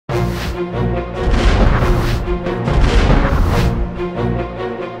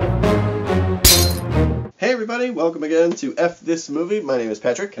Hey everybody, welcome again to F This Movie. My name is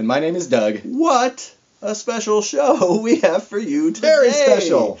Patrick. And my name is Doug. What a special show we have for you today. Very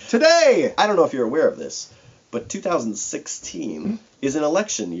special. Today! I don't know if you're aware of this, but 2016 is an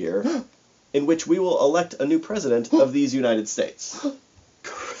election year in which we will elect a new president of these United States.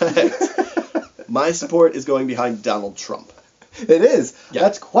 Correct. My support is going behind Donald Trump. It is. Yeah.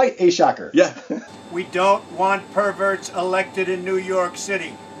 That's quite a shocker. Yeah. We don't want perverts elected in New York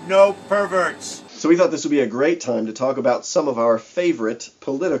City. No perverts. So we thought this would be a great time to talk about some of our favorite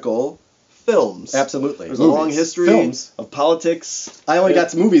political films. Absolutely. There's a long history Films. of politics. I only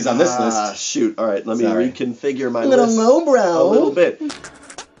got some movies on this list. Shoot. All right, let me Sorry. reconfigure my A little list lowbrow. a little bit.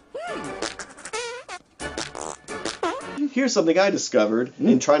 Here's something I discovered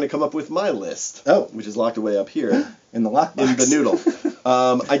in trying to come up with my list. Oh. Which is locked away up here In the lockbox. in the noodle.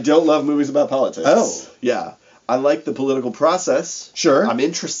 I don't love movies about politics. Oh. Yeah. I like the political process. Sure. I'm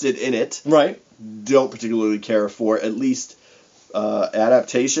interested in it. Right. Don't particularly care for at least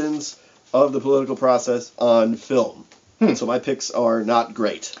adaptations of the political process on film. So my picks are not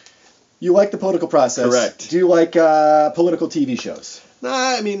great. You like the political process. Correct. Do you like political TV shows? Nah,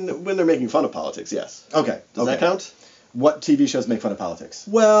 I mean, when they're making fun of politics, yes. Okay. Does that count? What TV shows make fun of politics?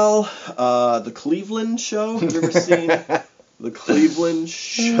 Well, the Cleveland Show. Have you ever seen the Cleveland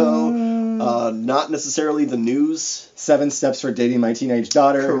Show? Not necessarily the news. 7 Steps for Dating My Teenage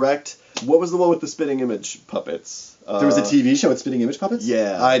Daughter. Correct. What was the one with the spitting image puppets? There was a TV show with spitting image puppets?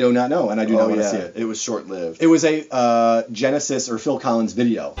 Yeah. I do not know, and I do not want to see it. It was short-lived. It was a Genesis or Phil Collins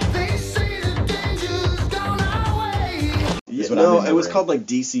video. Yeah, what I'm no, it was remembering. called like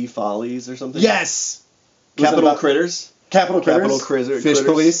DC Follies or something. Yes! Capital about- Critters. Capital Critters. Critters. Fish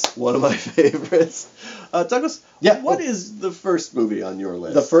Police. One of my favorites. Douglas, Yeah. what is the first movie on your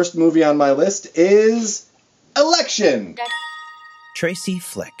list? The first movie on my list is Election. Tracy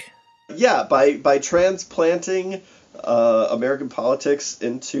Flick. Yeah, by transplanting American politics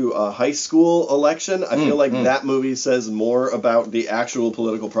into a high school election, I feel like that movie says more about the actual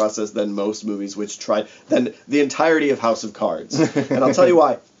political process than most movies than the entirety of House of Cards. And I'll tell you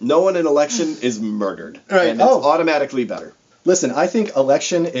why. No one in Election is murdered. Right. And it's automatically better. Listen, I think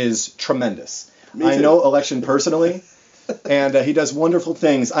Election is tremendous. Me I too. know Election personally, and he does wonderful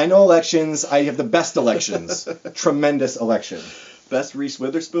things. I know elections. I have the best elections. Tremendous election. Best Reese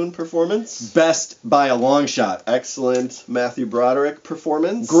Witherspoon performance. Best by a long shot. Excellent Matthew Broderick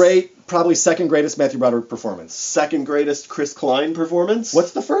performance. Great, probably second greatest Matthew Broderick performance. Second greatest Chris Klein performance.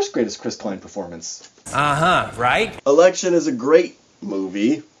 What's the first greatest Chris Klein performance? Right? Election is a great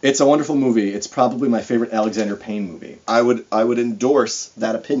movie. It's a wonderful movie. It's probably my favorite Alexander Payne movie. I would endorse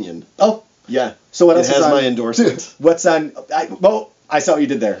that opinion. Oh, Yeah. so what else It has is on? my endorsement. What's on? I saw what you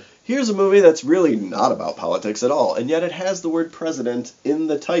did there. Here's a movie that's really not about politics at all, and yet it has the word president in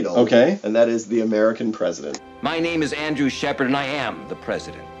the title. Okay. And that is The American President. My name is Andrew Shepard, and I am the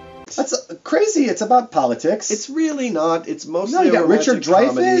president. That's crazy. It's about politics. It's really not. It's mostly No, you got a romantic Richard Dreyfuss.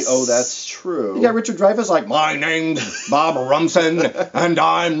 comedy. Oh, that's true. You got Richard Dreyfuss like, my name's Bob Rumson, and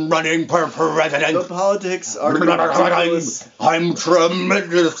I'm running for The president. politics are ridiculous. I'm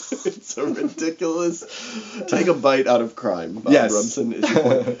tremendous. It's a ridiculous. Take a bite out of crime. Bob Yes. Rumson is your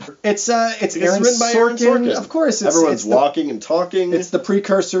point. It's Aaron written by Aaron Sorkin. Of course, Everyone's walking and talking. It's the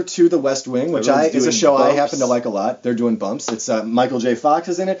precursor to The West Wing, which Everyone's is a doing show I bumps. happen to like a lot. They're doing bumps. It's Michael J. Fox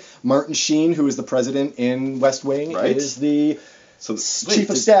is in it. Martin Sheen, who is the president in West Wing, Right. is the So chief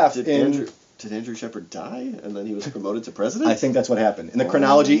of staff Did in- Andrew Shepard die and then he was promoted to president? I think that's what happened. In the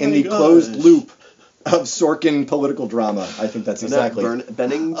chronology, in my the closed gosh. loop of Sorkin political drama, I think that's exactly. Annette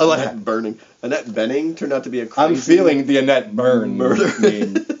Bening. Oh, Annette Burning. Annette Bening turned out to be a crazy I'm feeling the Annette Byrne murder.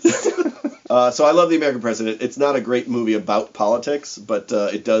 meme. So I love The American President. It's not a great movie about politics, but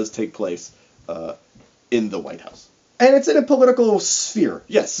it does take place in the White House. And it's in a political sphere.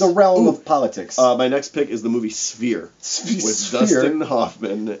 Yes. The realm Ooh. of politics. My next pick is the movie Sphere with Sphere. Dustin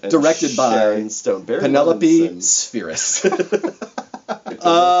Hoffman and Directed by Sharon Stone. Barry Penelope Levinson. Spheris.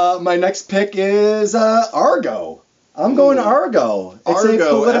 My next pick is Argo. I'm going Argo. It's Argo, a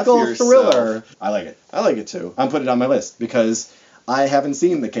political F yourself. thriller. I like it. I like it too. I'm putting it on my list because I haven't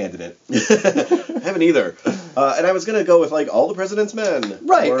seen The Candidate. I haven't either. And I was going to go with like All the President's Men.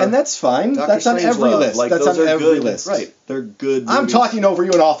 Right, or and that's fine. Dr. That's on every Strangelove. list. Like, That's those on are every good. list. Right. They're good I'm movies. talking over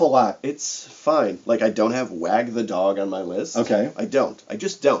you an awful lot. It's fine. Like, I don't have Wag the Dog on my list. Okay. I don't. I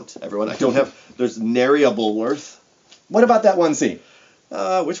just don't, everyone. I don't have... There's Nary a Bulworth. What about that one scene?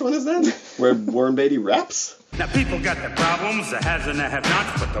 Which one is that? Where Warren Beatty raps? Now people got their problems, the haves and the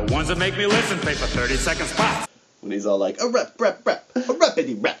have-nots, but the ones that make me listen pay for 30-second spots. When he's all like, a rap, a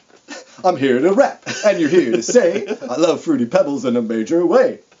rappity rap. I'm here to rap, and you're here to say, I love Fruity Pebbles in a major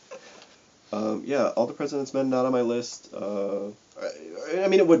way. Yeah, All the President's Men, not on my list. I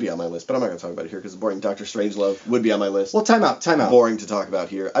mean, it would be on my list, but I'm not going to talk about it here because it's boring. Dr. Strangelove would be on my list. Well, time out. Boring to talk about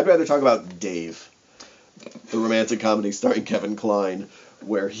here. I'd rather talk about Dave, the romantic comedy starring Kevin Kline,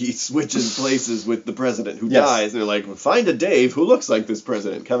 where he switches places with the president who dies. And they're like, find a Dave who looks like this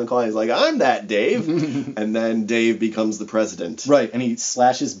president. Kevin Kline is like, I'm that Dave. And then Dave becomes the president. Right, and he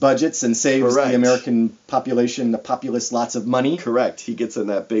slashes budgets and saves Correct. the American population, the populace, lots of money. Correct. He gets in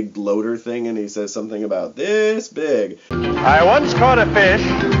that big bloater thing and he says something about this big. I once caught a fish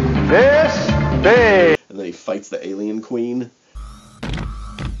this big. And then he fights the alien queen.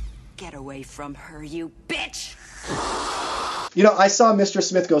 Get away from her, you bitch! You know, I saw Mr.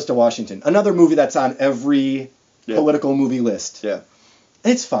 Smith Goes to Washington, another movie that's on every political movie list. Yeah.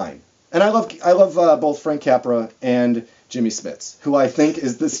 It's fine. And I love both Frank Capra and Jimmy Smits, who I think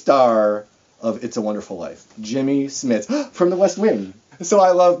is the star of It's a Wonderful Life. Jimmy Smits from The West Wing. So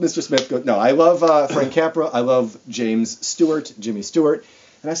I love Mr. Smith. I love Frank Capra. I love James Stewart, Jimmy Stewart.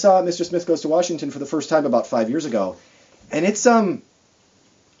 And I saw Mr. Smith Goes to Washington for the first time about 5 years ago. And it's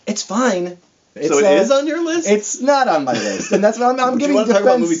fine. So it is on your list? It's not on my list, and that's what I'm Do giving you want to defense.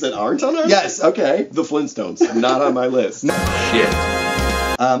 talk about movies that aren't on our list? Yes, okay. The Flintstones, not on my list. Shit.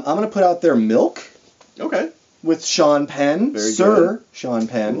 I'm going to put out there Milk Okay. with Sean Penn, Very Sir good. Sean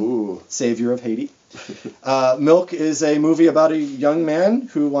Penn, Ooh. savior of Haiti. Milk is a movie about a young man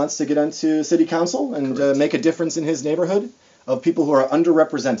who wants to get into city council and make a difference in his neighborhood of people who are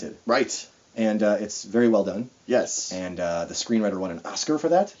underrepresented. Right. And it's very well done. Yes. And the screenwriter won an Oscar for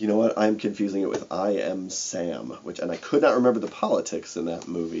that. You know what? I'm confusing it with I Am Sam, and I could not remember the politics in that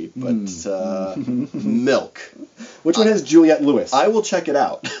movie, but Milk. Which one has Juliette Lewis? I will check it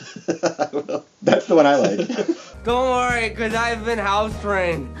out. I don't know. That's the one I like. Don't worry, because I've been house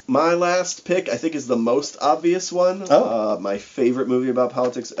trained. My last pick, I think, is the most obvious one. Oh. My favorite movie about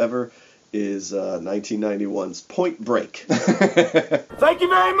politics ever is 1991's Point Break. Thank you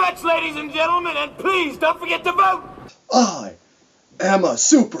very much, ladies and gentlemen, and please don't forget to vote. I am a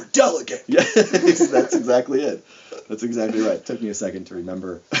super delegate. Yeah, that's exactly it. That's exactly right. Took me a second to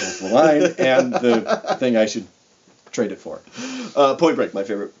remember both the line and the thing I should trade it for. Point Break, my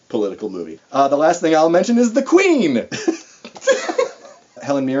favorite political movie. The last thing I'll mention is the Queen.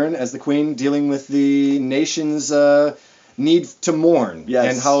 Helen Mirren as the Queen, dealing with the nation's need to mourn,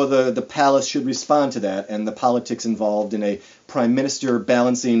 Yes. and how the palace should respond to that, and the politics involved in a prime minister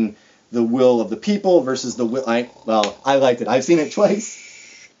balancing the will of the people versus the will. I liked it. I've seen it twice.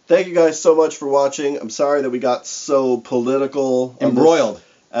 Thank you guys so much for watching. I'm sorry that we got so political. on Embroiled.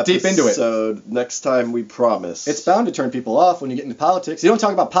 this Deep into it. episode. Next time, we promise. It's bound to turn people off when you get into politics. You don't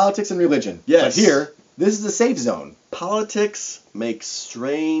talk about politics and religion. Yes. But here, this is the safe zone. Politics make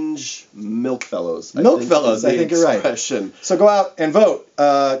strange milkfellows. Milkfellows, I think you're right. Expression. So go out and vote.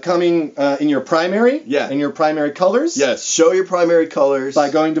 Coming in your primary. Yeah. In your primary colors. Yes, show your primary colors.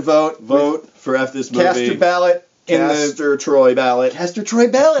 By going to vote. Vote for F this movie. Cast your ballot. Castor Troy ballot. Castor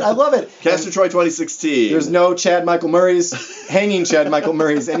Troy ballot. I love it. Castor Troy 2016. There's no Chad Michael Murray's, hanging Chad Michael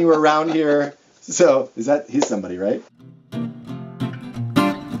Murray's anywhere around here. So, he's somebody, right?